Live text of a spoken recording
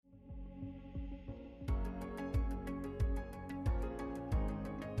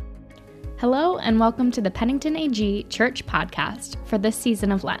Hello and welcome to the Pennington AG Church Podcast for this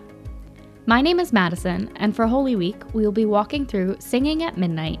season of Lent. My name is Madison, and for Holy Week, we will be walking through Singing at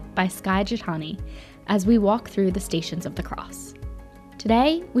Midnight by Skye Jethani as we walk through the Stations of the Cross.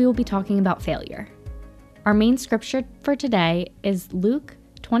 Today, we will be talking about failure. Our main scripture for today is Luke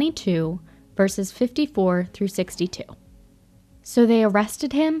 22, verses 54 through 62. So they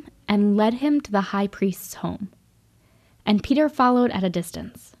arrested him and led him to the high priest's home, and Peter followed at a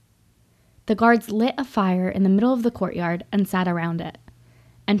distance. The guards lit a fire in the middle of the courtyard and sat around it,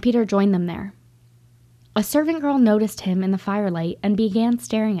 and Peter joined them there. A servant girl noticed him in the firelight and began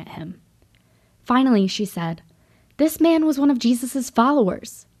staring at him. Finally, she said, "This man was one of Jesus'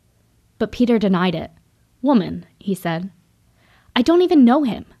 followers." But Peter denied it. "Woman," he said, "I don't even know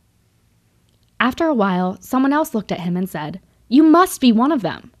him." After a while, someone else looked at him and said, "You must be one of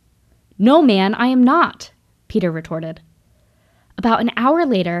them." "No, man, I am not," Peter retorted. About an hour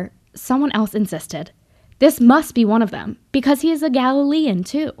later, someone else insisted, "This must be one of them, because he is a Galilean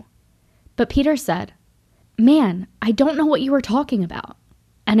too." But Peter said, "Man, I don't know what you are talking about."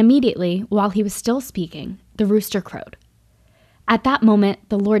 And immediately, while he was still speaking, the rooster crowed. At that moment,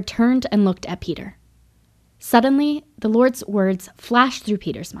 the Lord turned and looked at Peter. Suddenly, the Lord's words flashed through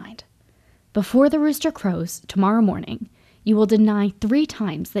Peter's mind. "Before the rooster crows tomorrow morning, you will deny 3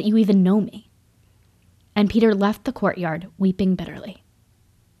 times that you even know me." And Peter left the courtyard, weeping bitterly.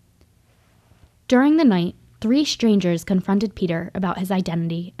 During the night, 3 strangers confronted Peter about his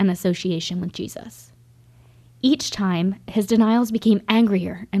identity and association with Jesus. Each time, his denials became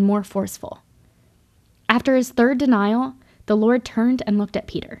angrier and more forceful. After his 3rd denial, the Lord turned and looked at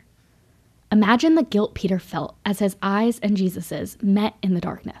Peter. Imagine the guilt Peter felt as his eyes and Jesus's met in the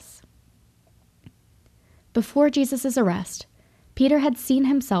darkness. Before Jesus' arrest, Peter had seen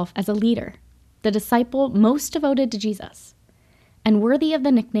himself as a leader, the disciple most devoted to Jesus, and worthy of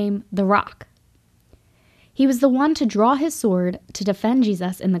the nickname the Rock. He was the one to draw his sword to defend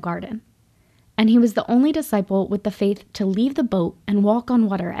Jesus in the garden, and he was the only disciple with the faith to leave the boat and walk on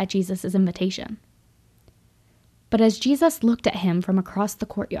water at Jesus' invitation. But as Jesus looked at him from across the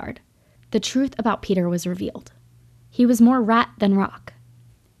courtyard, the truth about Peter was revealed. He was more rat than rock.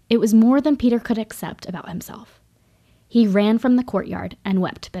 It was more than Peter could accept about himself. He ran from the courtyard and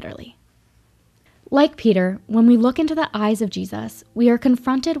wept bitterly. Like Peter, when we look into the eyes of Jesus, we are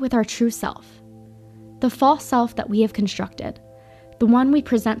confronted with our true self. The false self that we have constructed, the one we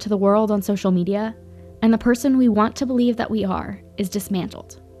present to the world on social media, and the person we want to believe that we are, is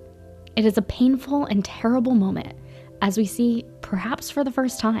dismantled. It is a painful and terrible moment as we see, perhaps for the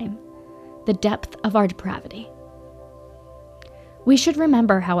first time, the depth of our depravity. We should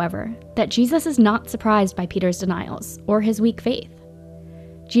remember, however, that Jesus is not surprised by Peter's denials or his weak faith.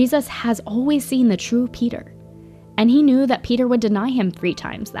 Jesus has always seen the true Peter, and he knew that Peter would deny him 3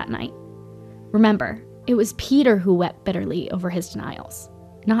 times that night. Remember, it was Peter who wept bitterly over his denials,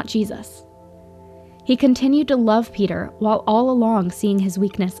 not Jesus. He continued to love Peter while all along seeing his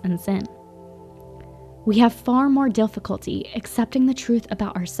weakness and sin. We have far more difficulty accepting the truth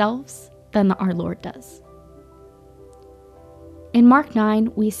about ourselves than our Lord does. In Mark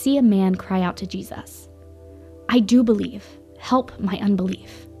 9, we see a man cry out to Jesus, "I do believe, help my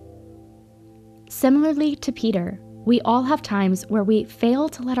unbelief." Similarly to Peter, we all have times where we fail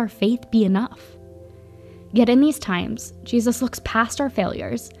to let our faith be enough. Yet in these times, Jesus looks past our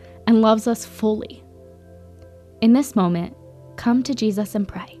failures and loves us fully. In this moment, come to Jesus and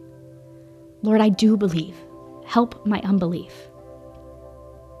pray, "Lord, I do believe. Help my unbelief."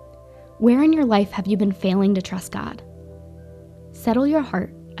 Where in your life have you been failing to trust God? Settle your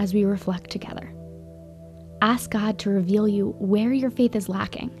heart as we reflect together. Ask God to reveal you where your faith is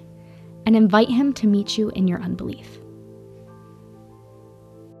lacking and invite Him to meet you in your unbelief.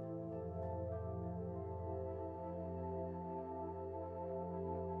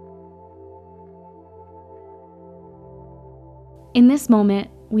 In this moment,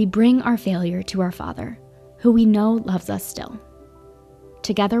 we bring our failure to our Father, who we know loves us still.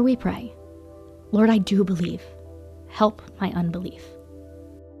 Together we pray, "Lord, I do believe. Help my unbelief."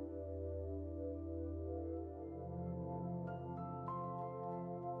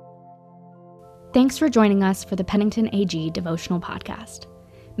 Thanks for joining us for the Pennington AG Devotional Podcast.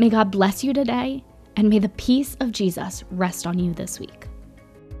 May God bless you today, and may the peace of Jesus rest on you this week.